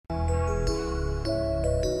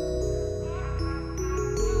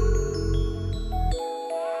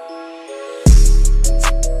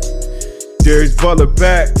Darius Butler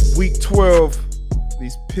back, week 12.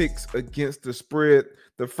 These picks against the spread.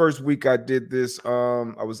 The first week I did this, I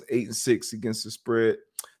was 8-6 against the spread.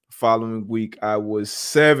 The following week I was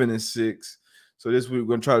 7-6. So this week we're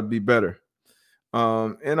gonna try to be better.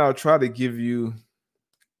 And I'll try to give you,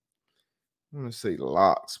 I'm gonna say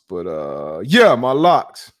locks, but my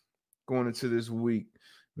locks going into this week.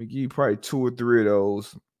 I'm gonna give you probably 2 or 3 of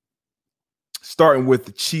those. Starting with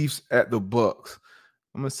the Chiefs at the Bucks.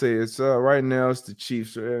 I'm gonna say it's right now it's the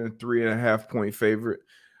Chiefs are a 3.5 point favorite.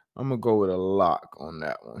 I'm gonna go with a lock on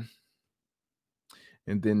that one.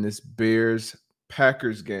 And then this Bears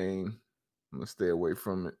Packers game, I'm gonna stay away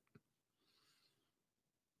from it.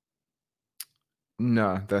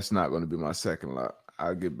 Nah, that's not gonna be my second lock.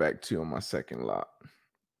 I'll get back to you on my second lock.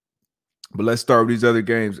 But let's start with these other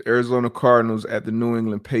games. Arizona Cardinals at the New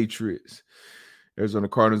England Patriots. Arizona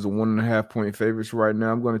Cardinals are 1.5 point favorites right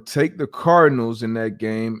now. I'm going to take the Cardinals in that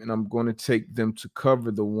game, and I'm going to take them to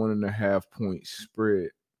cover the 1.5 point spread.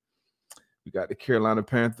 We got the Carolina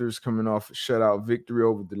Panthers coming off a shutout victory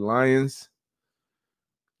over the Lions.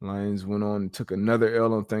 Lions went on and took another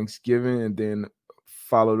L on Thanksgiving, and then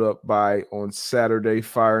followed up by on Saturday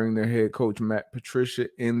firing their head coach Matt Patricia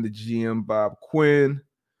and the GM Bob Quinn.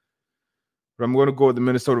 But I'm going to go with the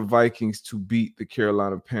Minnesota Vikings to beat the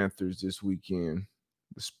Carolina Panthers this weekend.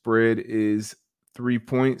 The spread is 3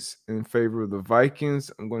 points in favor of the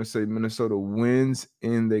Vikings. I'm going to say Minnesota wins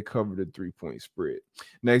and they cover the 3-point spread.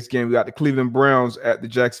 Next game, we got the Cleveland Browns at the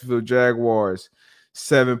Jacksonville Jaguars.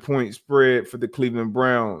 7-point spread for the Cleveland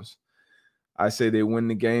Browns. I say they win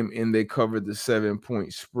the game and they cover the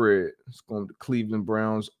 7-point spread. It's going to Cleveland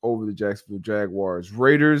Browns over the Jacksonville Jaguars.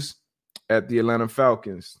 Raiders at the Atlanta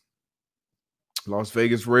Falcons. Las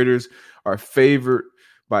Vegas Raiders are favored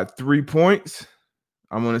by 3 points.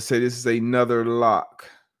 I'm going to say this is another lock.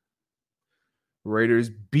 Raiders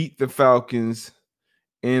beat the Falcons,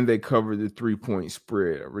 and they covered the 3-point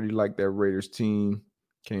spread. I really like that Raiders team.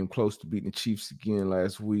 Came close to beating the Chiefs again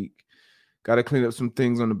last week. Got to clean up some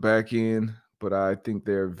things on the back end, but I think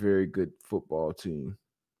they're a very good football team.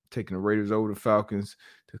 Taking the Raiders over the Falcons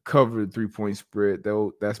to cover the 3-point spread.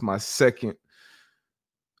 That's my second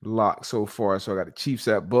lock so far. So I got the Chiefs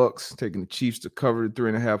at Bucks, taking the Chiefs to cover the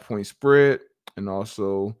 3.5 point spread, and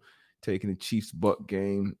also taking the Chiefs Buck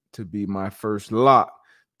game to be my first lock.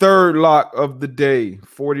 Third lock of the day,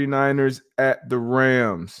 49ers at the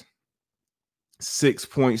Rams.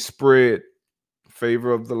 6-point spread,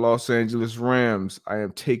 favor of the Los Angeles Rams. I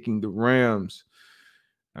am taking the Rams.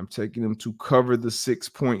 I'm taking them to cover the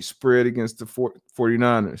 6-point spread against the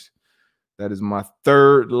 49ers. That is my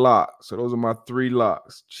third lock. So those are my 3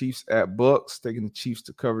 locks. Chiefs at Bucks, taking the Chiefs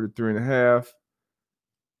to cover the 3.5.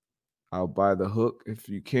 I'll buy the hook if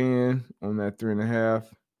you can on that 3.5.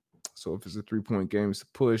 So if it's a 3-point game, it's a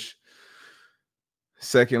push.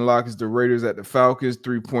 Second lock is the Raiders at the Falcons,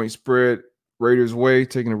 3-point spread. Raiders way,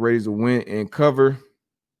 taking the Raiders to win and cover.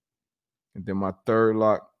 And then my third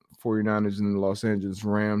lock, 49ers and the Los Angeles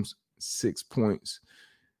Rams, 6 points.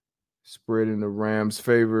 Spread in the Rams'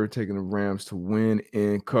 favor, taking the Rams to win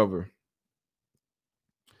and cover.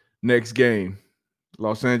 Next game,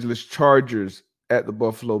 Los Angeles Chargers at the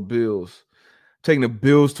Buffalo Bills. Taking the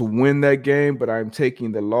Bills to win that game, but I'm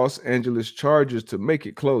taking the Los Angeles Chargers to make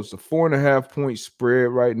it close. A 4.5 point spread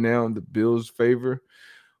right now in the Bills' favor.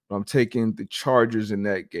 But I'm taking the Chargers in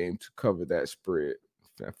that game to cover that spread.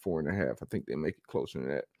 That 4.5. I think they make it closer than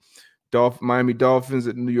that. Miami Dolphins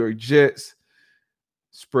at New York Jets.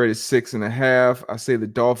 Spread is 6.5. I say the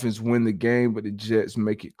Dolphins win the game, but the Jets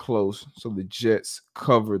make it close. So the Jets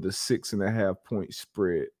cover the 6.5 point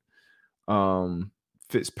spread.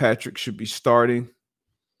 Fitzpatrick should be starting.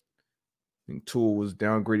 I think Tua was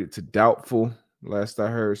downgraded to doubtful last I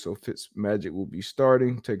heard. So Fitzmagic will be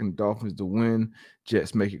starting, taking the Dolphins to win.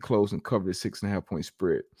 Jets make it close and cover the 6.5 point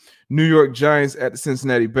spread. New York Giants at the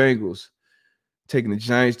Cincinnati Bengals. Taking the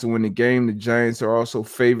Giants to win the game. The Giants are also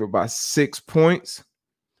favored by 6 points.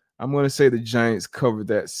 I'm going to say the Giants covered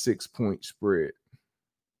that 6-point spread.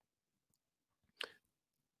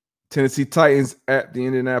 Tennessee Titans at the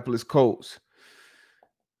Indianapolis Colts.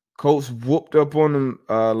 Colts whooped up on them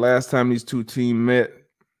last time these two teams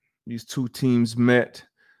met.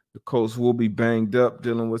 The Colts will be banged up,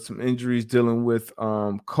 dealing with some injuries, dealing with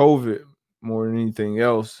COVID more than anything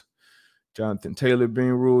else. Jonathan Taylor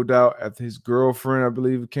being ruled out after his girlfriend, I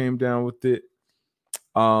believe, came down with it.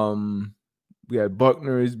 We had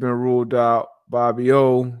Buckner, he's been ruled out. Bobby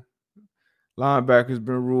O, linebacker's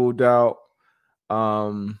been ruled out.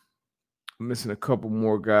 Missing a couple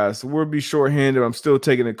more guys. So we'll be shorthanded. I'm still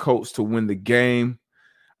taking the Colts to win the game.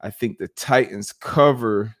 I think the Titans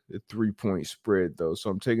cover the 3-point spread, though. So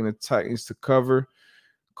I'm taking the Titans to cover,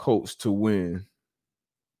 Colts to win.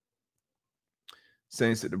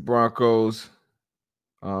 Saints at the Broncos.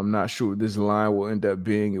 I'm not sure what this line will end up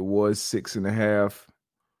being. It was 6.5.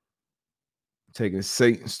 Taking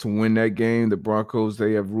Saints to win that game. The Broncos,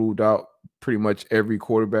 they have ruled out pretty much every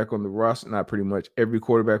quarterback on the roster. Not pretty much every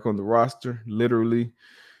quarterback on the roster, literally.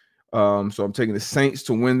 So I'm taking the Saints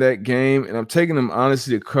to win that game, and I'm taking them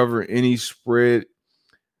honestly to cover any spread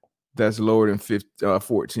that's lower than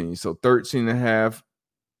 14. So 13.5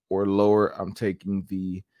 or lower. I'm taking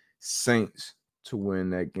the Saints to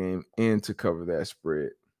win that game and to cover that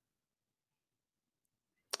spread.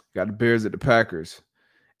 Got the Bears at the Packers.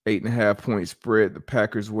 8.5-point spread. The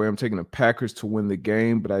Packers where I'm taking the Packers to win the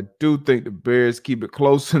game, but I do think the Bears keep it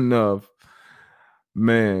close enough.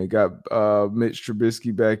 Man, got Mitch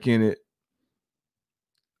Trubisky back in it.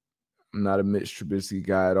 I'm not a Mitch Trubisky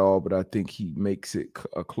guy at all, but I think he makes it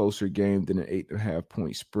a closer game than an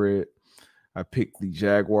 8.5-point spread. I picked the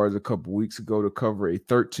Jaguars a couple weeks ago to cover a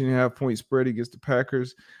 13.5-point spread against the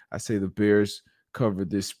Packers. I say the Bears cover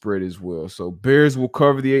this spread as well. So Bears will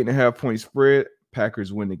cover the 8.5-point spread.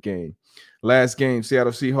 Packers win the game. Last game,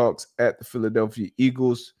 Seattle Seahawks at the Philadelphia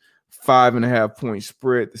Eagles. 5.5-point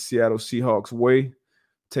spread, the Seattle Seahawks way.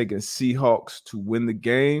 Taking Seahawks to win the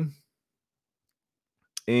game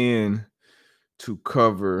and to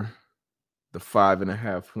cover the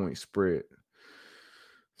 5.5-point spread.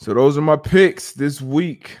 So those are my picks this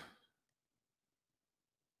week.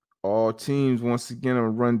 All teams, once again,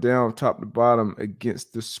 I'm run down top to bottom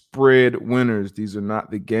against the spread winners. These are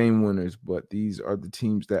not the game winners, but these are the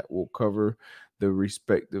teams that will cover the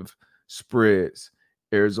respective spreads.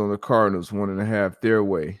 Arizona Cardinals, 1.5 their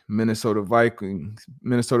way. Minnesota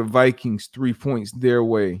Vikings, 3 points their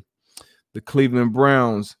way. The Cleveland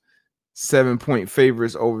Browns, 7-point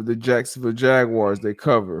favorites over the Jacksonville Jaguars. They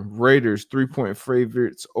cover. Raiders, 3-point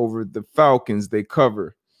favorites over the Falcons. They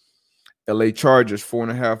cover. LA Chargers,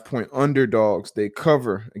 4.5-point underdogs. They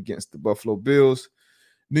cover against the Buffalo Bills.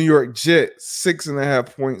 New York Jets,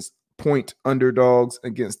 6.5-point underdogs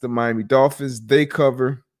against the Miami Dolphins. They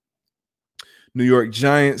cover. New York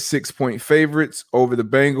Giants, 6-point favorites over the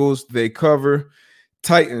Bengals. They cover.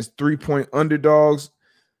 Titans, 3-point underdogs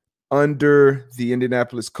under the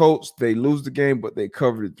Indianapolis Colts. They lose the game, but they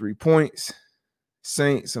cover the 3 points.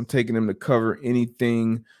 Saints, I'm taking them to cover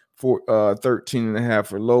anything for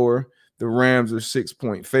 13.5 or lower. The Rams are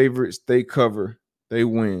 6-point favorites. They cover. They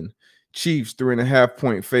win. Chiefs,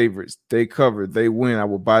 3.5-point favorites. They cover. They win. I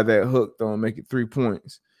will buy that hook, though, and make it 3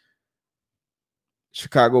 points.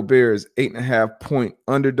 Chicago Bears, 8.5-point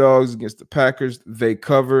underdogs against the Packers. They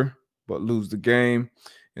cover, but lose the game.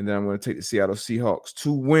 And then I'm going to take the Seattle Seahawks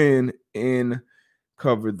to win and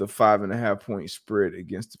cover the 5.5-point spread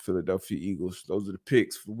against the Philadelphia Eagles. Those are the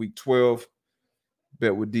picks for Week 12.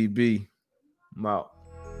 Bet with DB. I'm out.